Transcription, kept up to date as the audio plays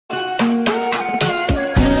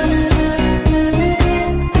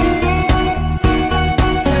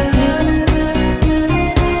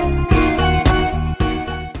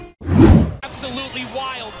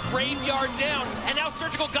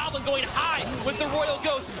with the Royal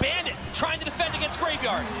Ghost. Bandit trying to defend against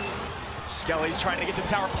Graveyard. Skelly's trying to get to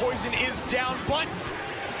tower. Poison is down, but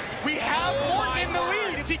we have Morton in the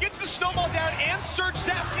lead. If he gets the snowball down and Surge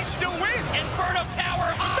zaps, he still wins. Inferno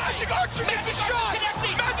Tower high. Magic Archer gets a shot.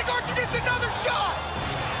 Connecting. Magic Archer gets another shot.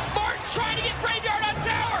 Martin trying to get Graveyard on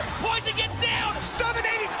tower. Poison gets down. 784.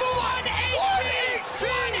 1 HP.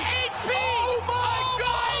 1 HP. Oh my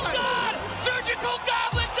God. Surgical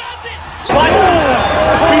Goblin does it. We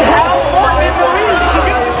have Morton in the lead. He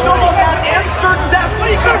gets the snowball down and Surge zaps.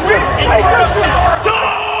 Inferno Tower.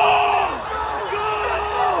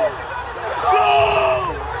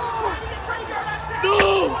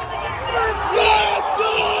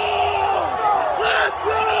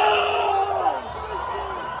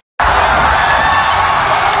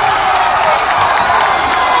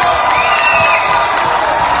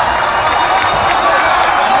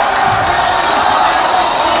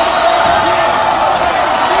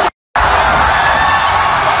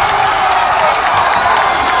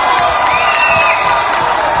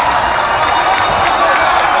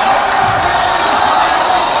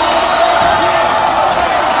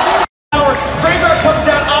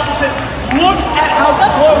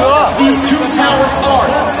 These two towers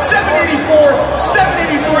are 784,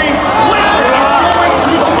 783. Larry is going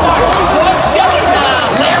to the final.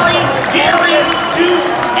 Larry, Gary, Duke,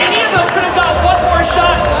 any of them could have got one more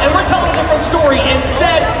shot, and we're telling a different story.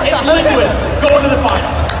 Instead, it's Liquid going to the final.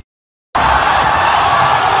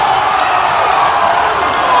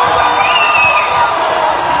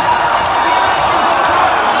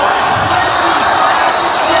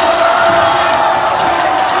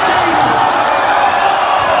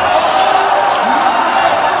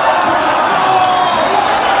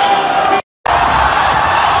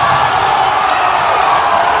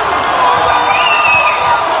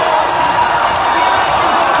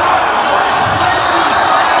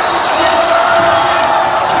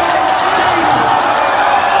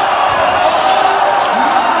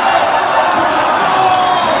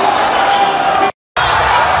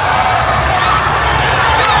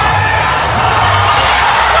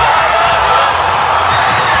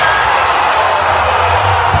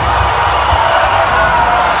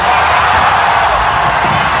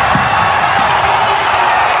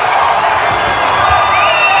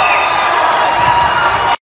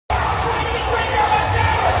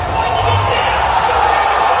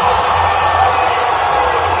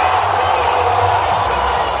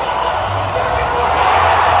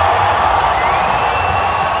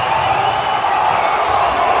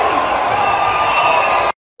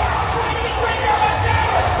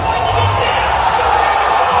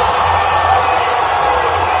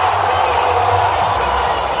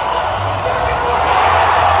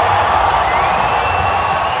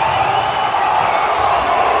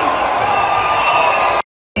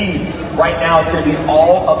 Right now, it's going to be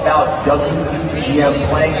all about WEGM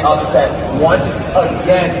playing upset once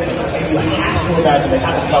again. And you have to imagine they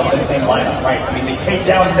have to come up with the same lineup, right? I mean, they take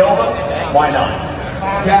down Nova, why not?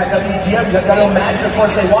 Yeah, WEGM, you got to imagine, of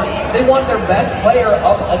course, they want their best player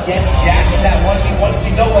up against Jack in that 1v1.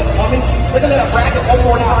 You know what's coming. Look at that bracket one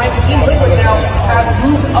more time. Team Liquid now has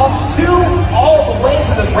moved up all the way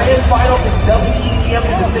to the grand final. Can WEGM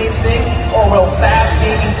do the same thing, or will Fab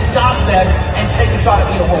maybe stop them and take a shot at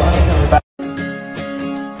being a world champion?